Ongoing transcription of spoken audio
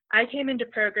I came into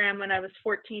program when I was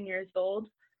 14 years old,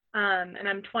 and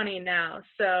I'm 20 now.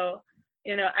 So,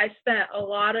 I spent a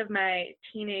lot of my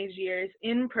teenage years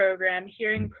in program,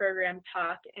 hearing program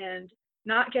talk, and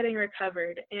not getting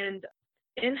recovered. And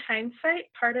in hindsight,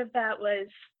 part of that was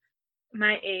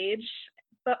my age,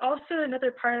 but also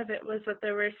another part of it was that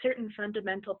there were certain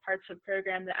fundamental parts of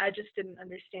program that I just didn't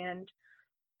understand.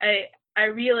 I I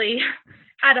really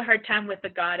had a hard time with the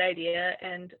God idea,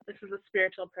 and this is a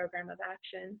spiritual program of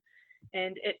action.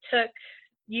 And it took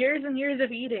years and years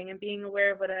of eating and being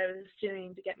aware of what I was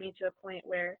doing to get me to a point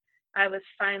where I was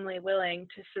finally willing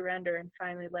to surrender and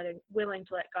finally willing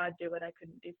to let God do what I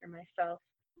couldn't do for myself.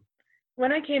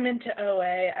 When I came into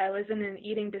OA, I was in an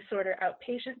eating disorder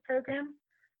outpatient program.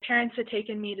 Parents had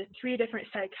taken me to 3 different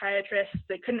psychiatrists.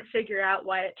 They couldn't figure out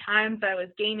why at times I was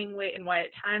gaining weight and why at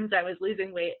times I was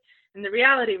losing weight. And the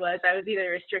reality was I was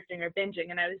either restricting or binging,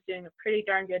 and I was doing a pretty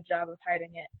darn good job of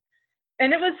hiding it.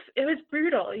 And it was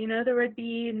brutal. There would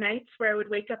be nights where I would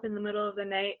wake up in the middle of the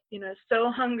night,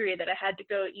 so hungry that I had to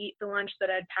go eat the lunch that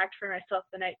I'd packed for myself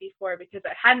the night before because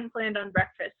I hadn't planned on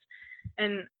breakfast.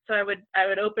 And so I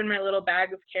would open my little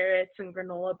bag of carrots and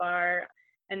granola bar,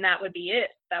 and that would be it.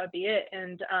 That would be it.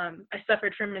 And I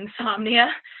suffered from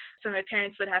insomnia, so my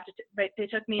parents would have to. They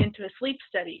took me into a sleep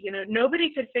study.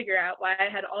 Nobody could figure out why I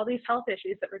had all these health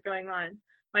issues that were going on.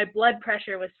 My blood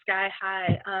pressure was sky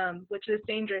high, which is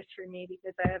dangerous for me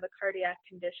because I have a cardiac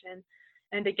condition.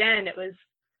 And again, it was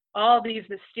all these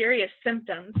mysterious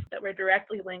symptoms that were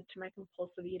directly linked to my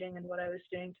compulsive eating and what I was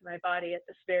doing to my body at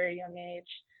this very young age.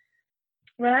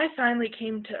 When I finally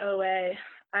came to OA,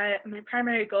 my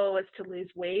primary goal was to lose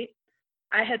weight.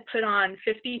 I had put on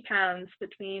 50 pounds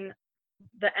between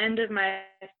the end of my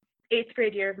 8th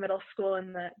grade year of middle school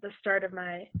and the start of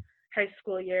my high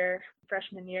school year,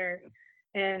 freshman year,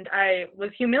 and I was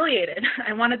humiliated.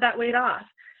 I wanted that weight off.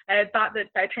 I had thought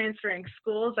that by transferring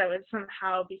schools, I would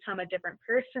somehow become a different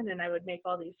person and I would make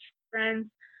all these friends,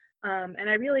 and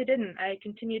I really didn't. I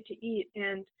continued to eat,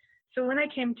 and so when I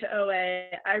came to OA,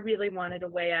 I really wanted a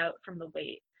way out from the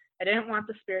weight. I didn't want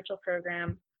the spiritual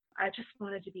program. I just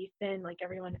wanted to be thin like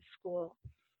everyone at school.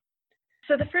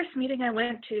 So the first meeting I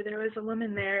went to, there was a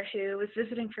woman there who was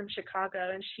visiting from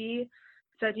Chicago, and she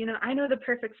said, I know the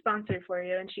perfect sponsor for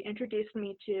you. And she introduced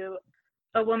me to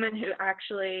a woman who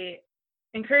actually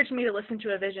encouraged me to listen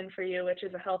to A Vision for You, which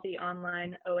is a healthy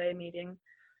online OA meeting.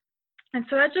 And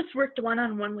so I just worked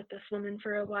one-on-one with this woman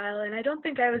for a while, and I don't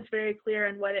think I was very clear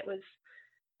on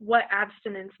what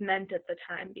abstinence meant at the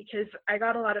time, because I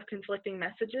got a lot of conflicting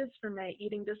messages from my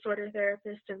eating disorder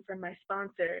therapist and from my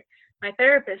sponsor. My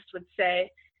therapist would say,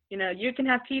 you can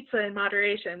have pizza in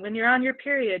moderation. When you're on your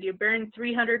period, you burn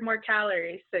 300 more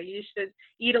calories, so you should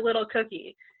eat a little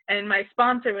cookie. And my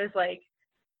sponsor was like,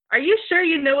 are you sure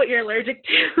you know what you're allergic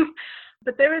to?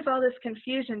 But there was all this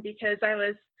confusion because I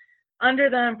was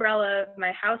under the umbrella of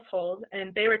my household,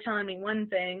 and they were telling me one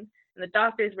thing, and the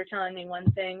doctors were telling me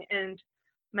one thing, and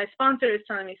my sponsor was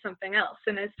telling me something else.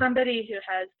 And as somebody who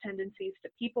has tendencies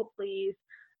to people please,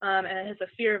 and has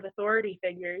a fear of authority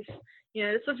figures,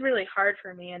 this was really hard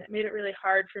for me, and it made it really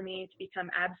hard for me to become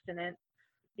abstinent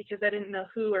because I didn't know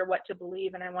who or what to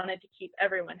believe, and I wanted to keep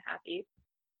everyone happy.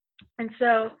 And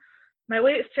so my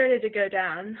weight started to go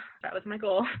down. That was my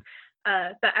goal.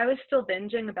 But I was still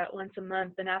binging about once a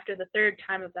month, and after the 3rd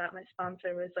time of that, my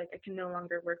sponsor was like, I can no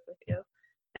longer work with you.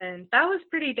 And that was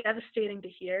pretty devastating to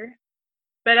hear.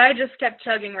 But I just kept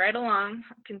chugging right along,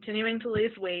 continuing to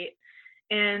lose weight.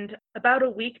 And about a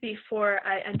week before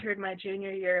I entered my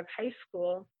junior year of high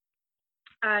school,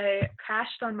 I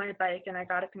crashed on my bike and I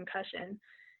got a concussion.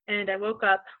 And I woke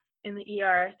up in the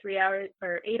ER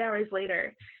 8 hours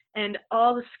later, and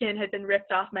all the skin had been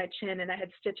ripped off my chin, and I had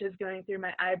stitches going through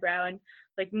my eyebrow and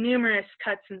like numerous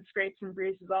cuts and scrapes and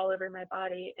bruises all over my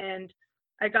body. And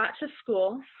I got to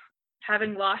school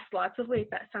having lost lots of weight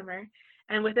that summer.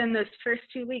 And within those first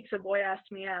 2 weeks, a boy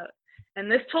asked me out. And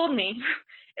this told me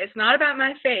it's not about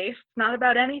my face, it's not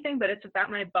about anything, but it's about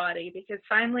my body. Because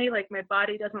finally, like, my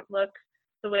body doesn't look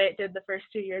the way it did the first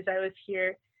 2 years I was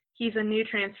here. He's a new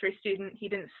transfer student. He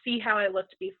didn't see how I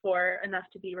looked before enough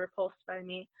to be repulsed by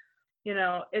me.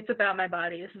 It's about my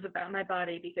body. This is about my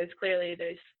body because clearly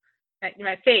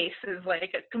my face is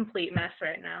like a complete mess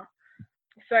right now.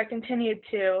 So I continued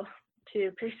to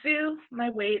pursue my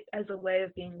weight as a way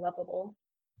of being lovable.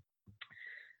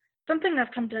 Something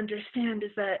I've come to understand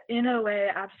is that in OA,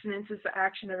 abstinence is the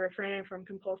action of refraining from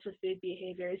compulsive food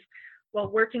behaviors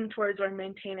while working towards or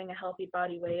maintaining a healthy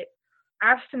body weight.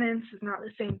 Abstinence is not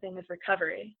the same thing as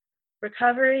recovery.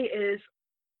 Recovery is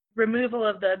removal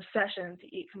of the obsession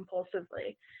to eat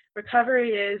compulsively.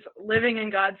 Recovery is living in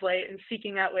God's light and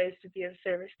seeking out ways to be of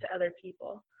service to other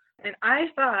people. And I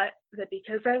thought that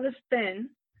because I was thin,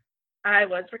 I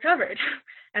was recovered.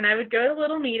 And I would go to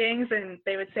little meetings and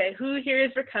they would say, "Who here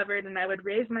is recovered?" And I would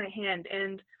raise my hand.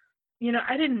 And,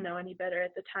 I didn't know any better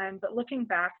at the time, but looking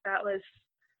back, that was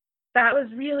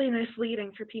really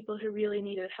misleading for people who really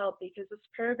needed help, because this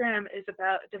program is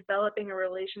about developing a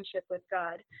relationship with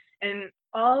God. And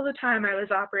all the time I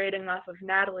was operating off of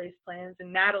Natalie's plans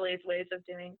and Natalie's ways of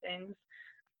doing things.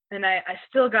 And I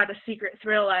still got a secret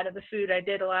thrill out of the food I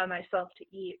did allow myself to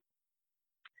eat.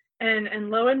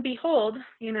 And lo and behold,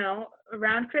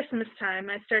 around Christmas time,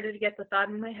 I started to get the thought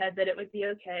in my head that it would be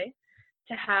okay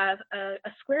to have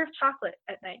a square of chocolate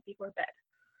at night before bed.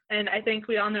 And I think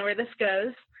we all know where this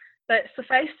goes. But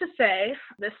suffice to say,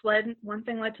 one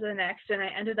thing led to the next, and I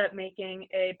ended up making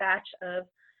a batch of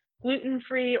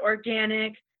gluten-free,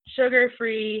 organic,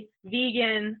 sugar-free,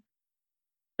 vegan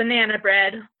banana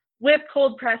bread with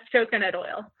cold-pressed coconut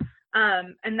oil.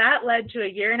 And that led to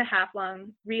a 1.5-year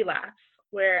long relapse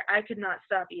where I could not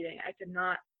stop eating. I could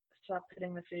not stop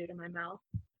putting the food in my mouth.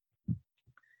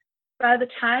 By the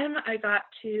time I got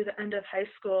to the end of high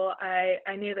school, I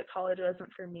knew that college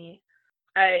wasn't for me.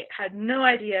 I had no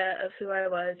idea of who I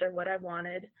was or what I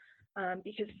wanted,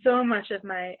 because so much of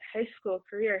my high school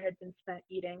career had been spent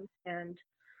eating and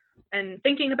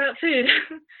thinking about food.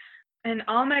 And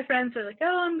all my friends are like,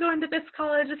 "Oh, I'm going to this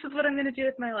college. This is what I'm going to do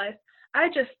with my life." I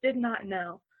just did not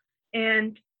know.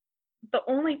 And the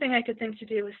only thing I could think to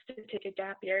do was to take a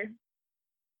gap year.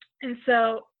 And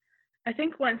so I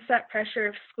think once that pressure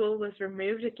of school was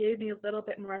removed, it gave me a little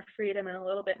bit more freedom and a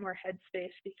little bit more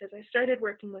headspace, because I started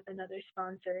working with another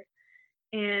sponsor,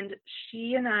 and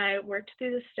she and I worked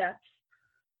through the steps,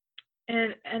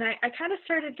 and I kind of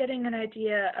started getting an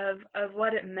idea of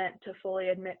what it meant to fully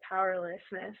admit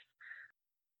powerlessness.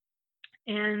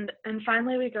 And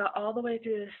finally we got all the way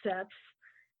through the steps,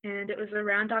 and it was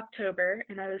around October,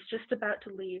 and I was just about to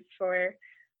leave for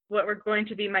what were going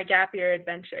to be my gap year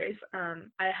adventures.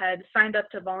 I had signed up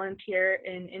to volunteer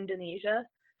in Indonesia,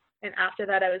 and after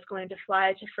that I was going to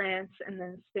fly to France and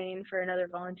then Spain for another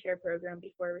volunteer program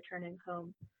before returning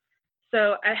home.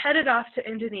 So I headed off to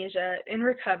Indonesia in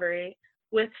recovery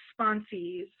with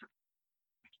sponsees,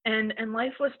 and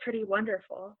life was pretty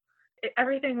wonderful.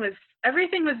 Everything was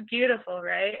beautiful,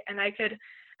 right? And I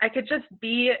could just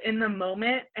be in the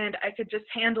moment, and I could just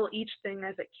handle each thing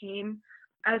as it came.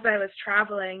 As I was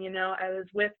traveling,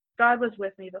 God was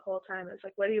with me the whole time. It was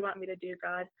like, "What do you want me to do,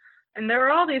 God?" And there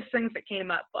were all these things that came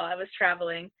up while I was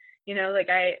traveling. Like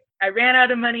I ran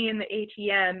out of money in the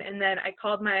ATM, and then I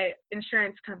called my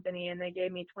insurance company and they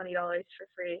gave me $20 for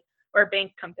free, or a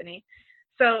bank company.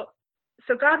 So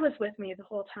God was with me the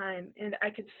whole time, and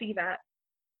I could see that.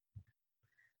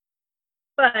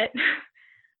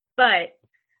 But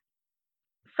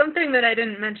something that I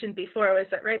didn't mention before was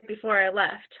that right before I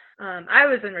left, I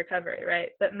was in recovery,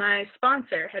 right? But my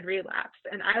sponsor had relapsed,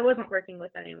 and I wasn't working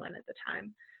with anyone at the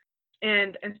time.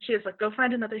 And she was like, "Go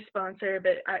find another sponsor,"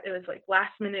 but it was like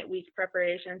last minute week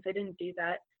preparations. I didn't do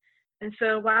that. And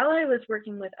so while I was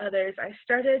working with others, I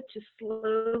started to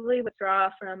slowly withdraw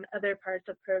from other parts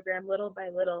of the program little by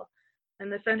little.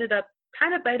 And this ended up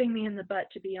kind of biting me in the butt,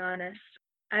 to be honest.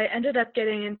 I ended up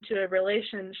getting into a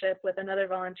relationship with another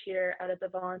volunteer out at the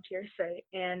volunteer site,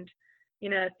 and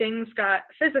things got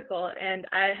physical, and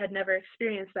I had never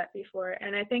experienced that before.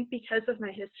 And I think because of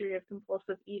my history of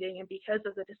compulsive eating and because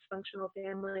of the dysfunctional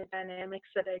family dynamics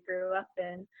that I grew up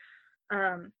in,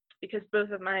 because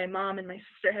both of my mom and my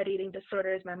sister had eating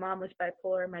disorders. My mom was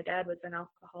bipolar, my dad was an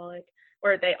alcoholic,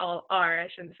 or they all are. I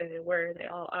shouldn't say they were, they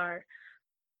all are.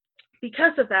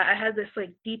 Because of that, I had this like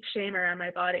deep shame around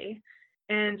my body.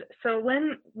 And so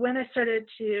when I started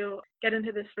to get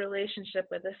into this relationship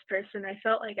with this person, I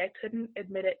felt like I couldn't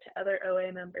admit it to other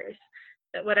OA members,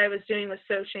 that what I was doing was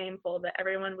so shameful that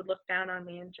everyone would look down on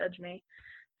me and judge me.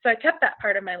 So I kept that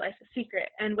part of my life a secret.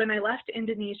 And when I left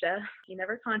Indonesia, he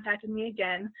never contacted me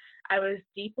again. I was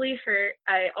deeply hurt.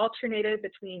 I alternated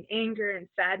between anger and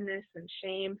sadness and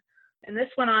shame. And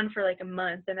this went on for like a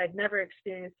month, and I'd never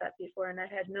experienced that before, and I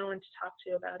had no one to talk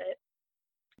to about it.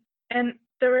 And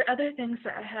there were other things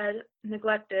that I had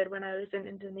neglected when I was in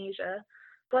Indonesia,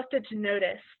 neglected to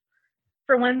notice.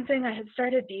 For one thing, I had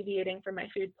started deviating from my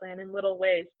food plan in little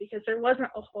ways because there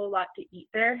wasn't a whole lot to eat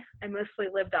there. I mostly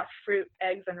lived off fruit,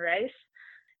 eggs, and rice.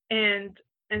 And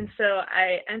so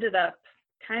I ended up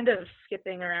kind of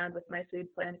skipping around with my food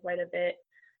plan quite a bit,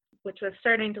 which was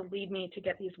starting to lead me to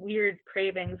get these weird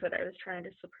cravings that I was trying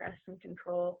to suppress and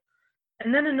control.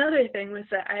 And then another thing was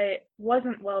that I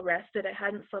wasn't well rested. I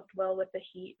hadn't slept well with the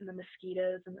heat and the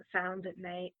mosquitoes and the sounds at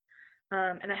night.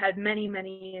 And I had many,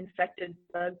 many infected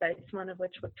bug bites, one of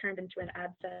which turned into an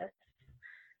abscess.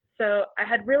 So I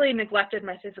had really neglected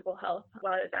my physical health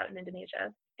while I was out in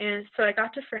Indonesia. And so I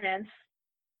got to France,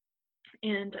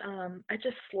 and I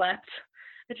just slept.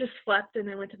 I just slept, and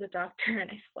I went to the doctor and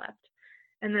I slept.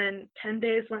 And then 10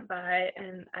 days went by,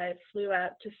 and I flew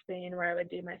out to Spain where I would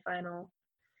do my final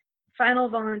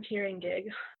volunteering gig,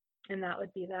 and that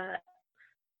would be that.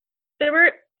 There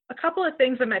were a couple of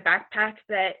things in my backpack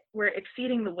that were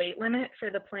exceeding the weight limit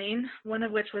for the plane, one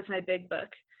of which was my big book.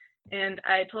 And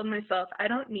I told myself, I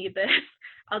don't need this.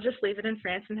 I'll just leave it in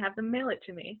France and have them mail it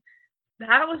to me.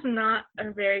 That was not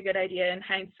a very good idea in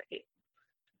hindsight.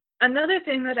 Another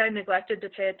thing that I neglected to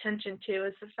pay attention to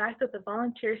is the fact that the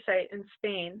volunteer site in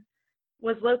Spain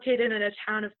was located in a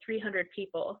town of 300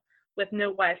 people with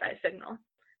no Wi-Fi signal.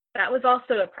 That was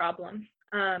also a problem.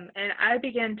 And I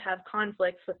began to have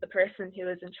conflicts with the person who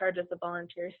was in charge of the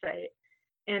volunteer site.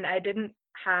 And I didn't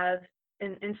have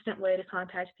an instant way to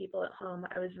contact people at home.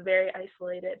 I was very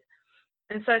isolated.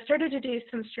 And so I started to do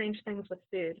some strange things with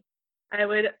food. I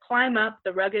would climb up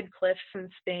the rugged cliffs in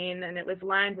Spain, and it was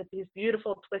lined with these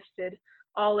beautiful twisted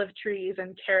olive trees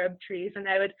and carob trees. And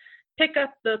I would pick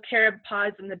up the carob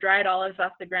pods and the dried olives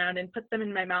off the ground and put them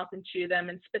in my mouth and chew them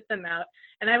and spit them out.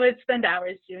 And I would spend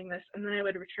hours doing this, and then I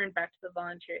would return back to the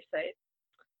volunteer site.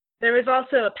 There was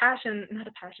also a passion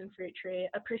fruit tree,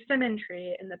 a persimmon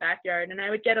tree in the backyard, and I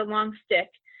would get a long stick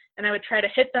and I would try to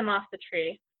hit them off the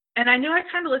tree. And I knew I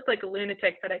kind of looked like a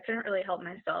lunatic, but I couldn't really help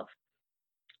myself.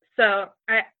 So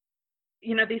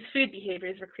these food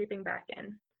behaviors were creeping back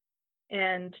in,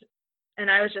 and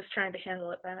I was just trying to handle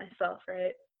it by myself,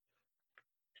 right?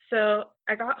 So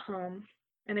I got home,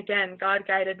 and again, God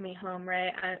guided me home,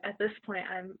 right? At this point,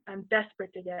 I'm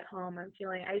desperate to get home. I'm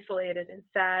feeling isolated and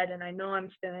sad, and I know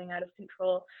I'm spinning out of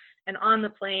control. And on the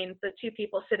plane, the two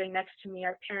people sitting next to me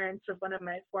are parents of one of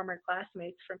my former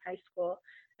classmates from high school,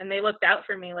 and they looked out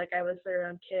for me like I was their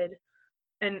own kid.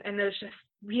 And it was just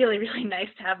really, really nice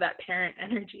to have that parent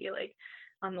energy, like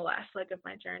on the last leg of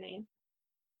my journey.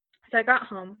 So I got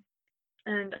home,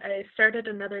 and I started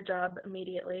another job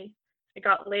immediately. I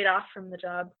got laid off from the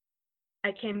job.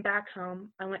 I came back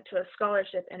home. I went to a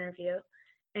scholarship interview.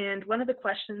 And one of the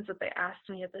questions that they asked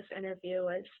me at this interview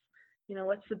was,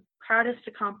 what's the proudest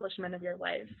accomplishment of your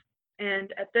life?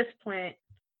 And at this point,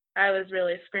 I was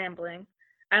really scrambling.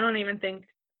 I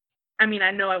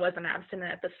know I wasn't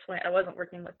abstinent at this point. I wasn't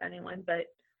working with anyone, but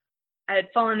I had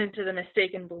fallen into the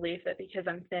mistaken belief that because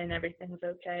I'm thin, everything's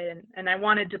okay. And I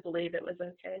wanted to believe it was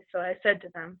okay. So I said to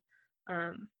them,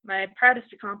 my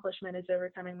proudest accomplishment is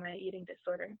overcoming my eating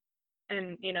disorder.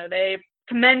 And, they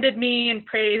commended me and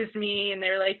praised me, and they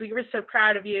were like, we were so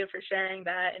proud of you for sharing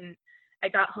that. And I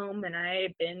got home and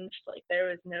I binged like there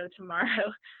was no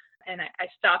tomorrow. And I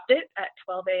stopped it at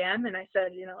 12 a.m. and I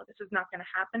said, this is not going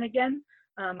to happen again.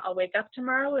 I'll wake up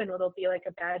tomorrow and it'll be like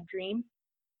a bad dream.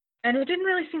 And it didn't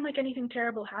really seem like anything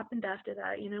terrible happened after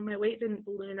that. My weight didn't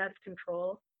balloon out of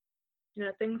control.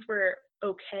 Things were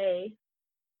okay,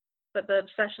 but the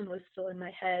obsession was still in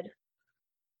my head.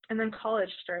 And then college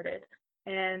started,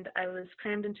 and I was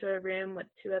crammed into a room with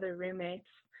two other roommates,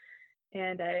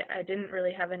 and I didn't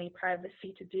really have any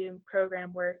privacy to do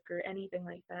program work or anything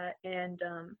like that. And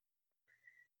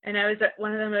I was at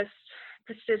one of the most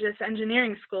prestigious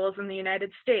engineering schools in the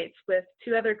United States with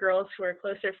two other girls who were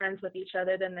closer friends with each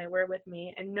other than they were with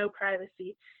me, and no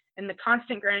privacy. And the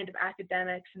constant grind of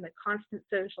academics and the constant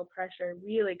social pressure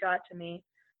really got to me.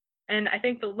 And I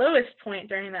think the lowest point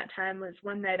during that time was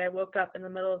one night I woke up in the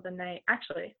middle of the night.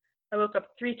 Actually, I woke up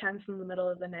 3 times in the middle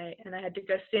of the night, and I had to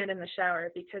go stand in the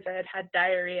shower because I had had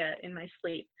diarrhea in my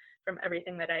sleep from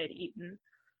everything that I had eaten.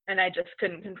 And I just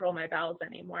couldn't control my bowels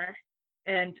anymore.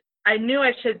 And I knew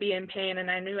I should be in pain, and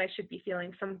I knew I should be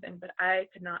feeling something, but I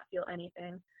could not feel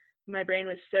anything. My brain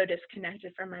was so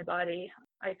disconnected from my body,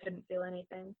 I couldn't feel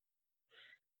anything.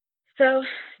 So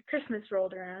Christmas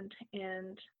rolled around,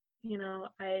 and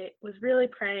I was really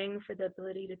praying for the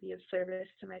ability to be of service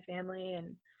to my family,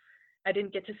 and I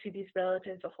didn't get to see these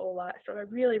relatives a whole lot, so I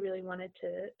really, really wanted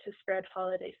to spread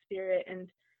holiday spirit. And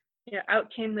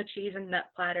out came the cheese and nut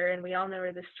platter, and we all know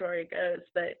where the story goes,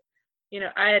 but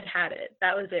I had it.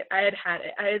 That was it. I had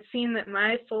it. I had seen that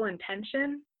my full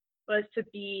intention was to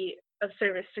be of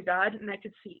service to God, and I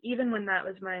could see even when that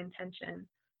was my intention,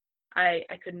 I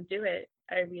couldn't do it.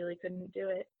 I really couldn't do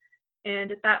it.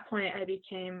 And at that point, I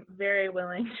became very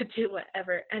willing to do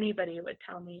whatever anybody would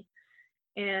tell me.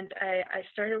 And I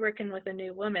started working with a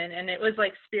new woman, and it was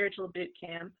like spiritual boot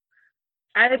camp.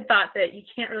 I had thought that you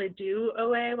can't really do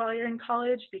OA while you're in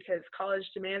college because college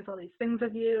demands all these things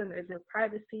of you and there's no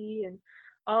privacy and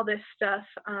all this stuff.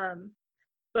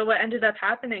 But what ended up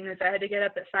happening is I had to get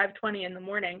up at 5:20 in the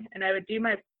morning, and I would do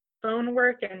my phone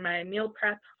work and my meal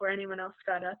prep before anyone else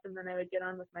got up, and then I would get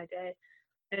on with my day.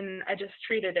 And I just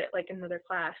treated it like another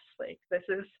class. Like, this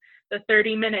is the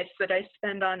 30 minutes that I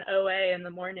spend on OA in the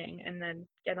morning, and then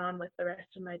get on with the rest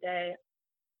of my day.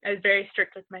 I was very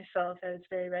strict with myself. I was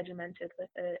very regimented with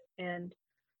it, and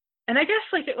I guess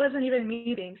like it wasn't even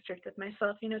me being strict with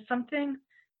myself. You know,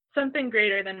 something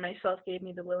greater than myself gave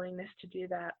me the willingness to do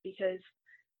that, because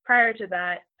prior to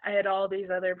that, I had all these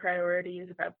other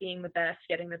priorities about being the best,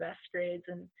 getting the best grades.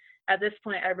 And at this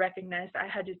point, I recognized I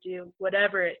had to do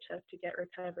whatever it took to get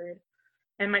recovered.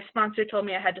 And my sponsor told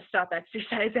me I had to stop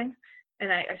exercising.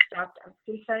 And I stopped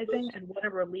exercising. And what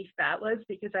a relief that was,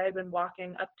 because I had been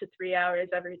walking up to 3 hours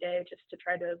every day just to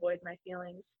try to avoid my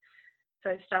feelings.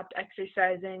 So I stopped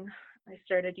exercising. I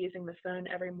started using the phone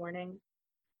every morning.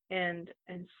 And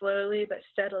slowly but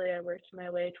steadily, I worked my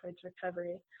way towards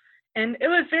recovery. And it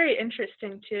was very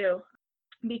interesting too,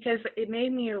 because it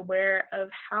made me aware of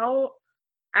how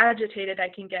agitated I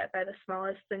can get by the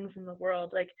smallest things in the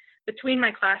world. Like, between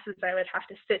my classes, I would have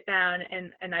to sit down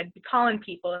and I'd be calling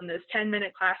people in those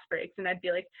 10-minute class breaks. And I'd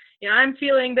be like, you know, I'm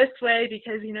feeling this way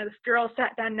because, you know, this girl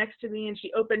sat down next to me and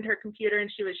she opened her computer and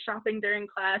she was shopping during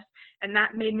class. And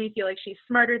that made me feel like she's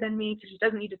smarter than me because she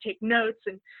doesn't need to take notes.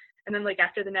 And then, like,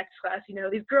 after the next class, you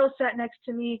know, these girls sat next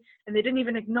to me and they didn't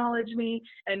even acknowledge me.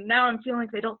 And now I'm feeling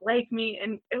like they don't like me.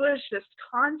 And it was just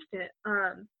constant.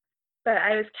 But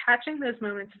I was catching those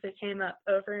moments as they came up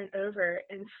over and over.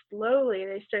 And slowly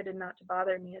they started not to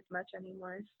bother me as much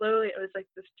anymore. And slowly it was like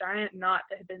this giant knot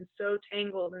that had been so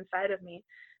tangled inside of me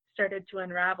started to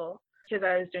unravel, because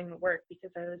I was doing the work, because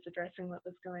I was addressing what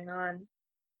was going on.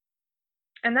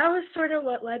 And that was sort of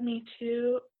what led me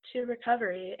to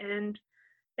recovery. And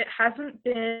it hasn't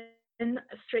been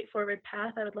a straightforward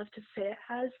path. I would love to say it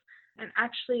has. And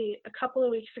actually, a couple of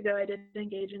weeks ago, I did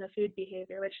engage in a food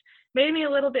behavior, which made me a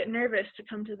little bit nervous to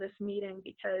come to this meeting,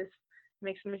 because it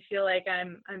makes me feel like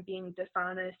I'm being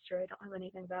dishonest, or I don't have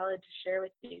anything valid to share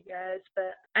with you guys.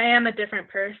 But I am a different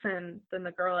person than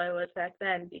the girl I was back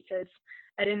then, because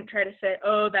I didn't try to say,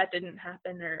 oh, that didn't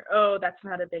happen, or, oh, that's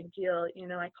not a big deal. You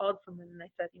know, I called someone and I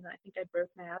said, you know, I think I broke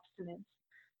my abstinence.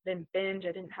 I didn't binge,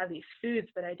 I didn't have these foods,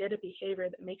 but I did a behavior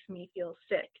that makes me feel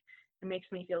sick. It makes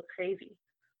me feel crazy.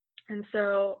 And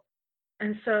so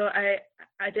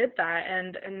I did that,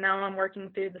 and now I'm working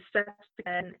through the steps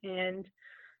again. And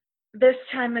this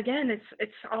time again,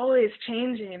 it's always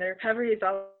changing. The recovery is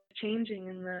always changing,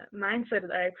 and the mindset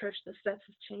that I approach the steps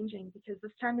is changing, because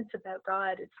this time it's about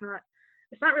God. It's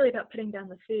not really about putting down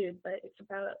the food, but it's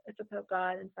about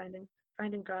God, and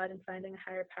finding God and finding a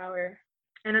higher power.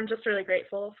 And I'm just really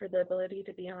grateful for the ability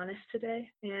to be honest today.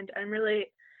 And I'm really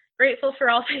grateful for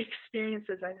all the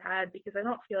experiences I've had, because I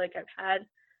don't feel like I've had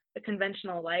a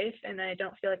conventional life, and I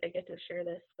don't feel like I get to share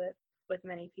this with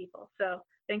many people. So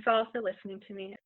thanks all for listening to me.